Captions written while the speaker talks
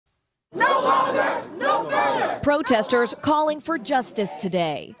No longer, no further. Protesters calling for justice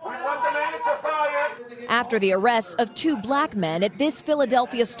today after the arrests of 2 black men at this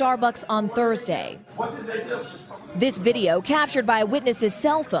Philadelphia Starbucks on Thursday. This video, captured by a witness's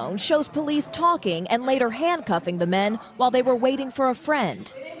cell phone, shows police talking and later handcuffing the men while they were waiting for a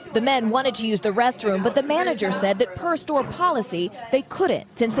friend. The men wanted to use the restroom, but the manager said that per store policy, they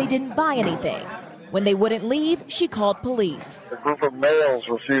couldn't since they didn't buy anything. When they wouldn't leave, she called police. A group of males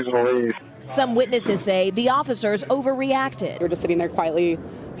refused to leave. Some witnesses say the officers overreacted. They were just sitting there quietly,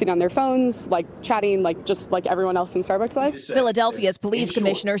 sitting on their phones, like chatting, just like everyone else in Starbucks was. Philadelphia's police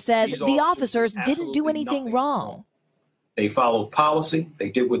commissioner says the officers didn't do anything wrong. They followed policy. They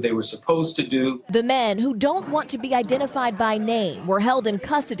did what they were supposed to do. The men, who don't want to be identified by name, were held in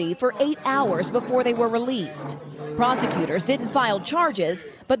custody for 8 hours before they were released. Prosecutors didn't file charges,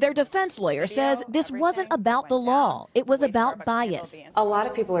 but their defense lawyer says this wasn't about the law. It was about bias. A lot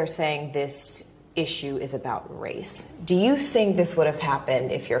of people are saying this issue is about race. Do you think this would have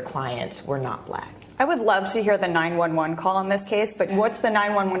happened if your clients were not black? I would love to hear the 911 call on this case, but what's the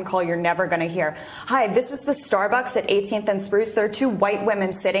 911 call you're never going to hear? Hi, this is the Starbucks at 18th and Spruce. There are 2 white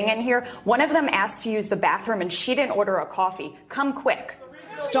women sitting in here. One of them asked to use the bathroom and she didn't order a coffee. Come quick.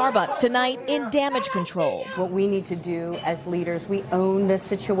 Starbucks tonight in damage control. What we need to do as leaders, we own this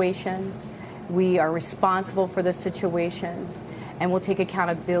situation. We are responsible for this situation, and we'll take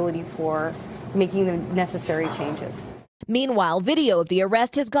accountability for making the necessary changes. Meanwhile, video of the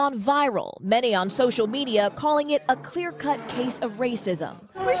arrest has gone viral, many on social media calling it a clear-cut case of racism.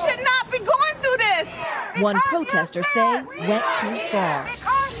 We should not be going through this. One protester say went too far.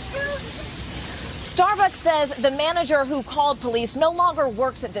 Starbucks says the manager who called police no longer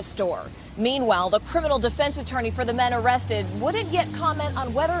works at this store. Meanwhile, the criminal defense attorney for the men arrested wouldn't yet comment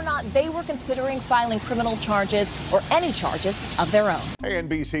on whether or not they were considering filing criminal charges or any charges of their own. Hey,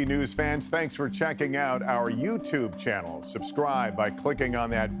 NBC News fans, thanks for checking out our YouTube channel. Subscribe by clicking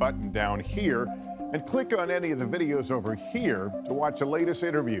on that button down here and click on any of the videos over here to watch the latest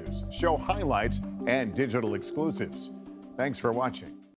interviews, show highlights, and digital exclusives. Thanks for watching.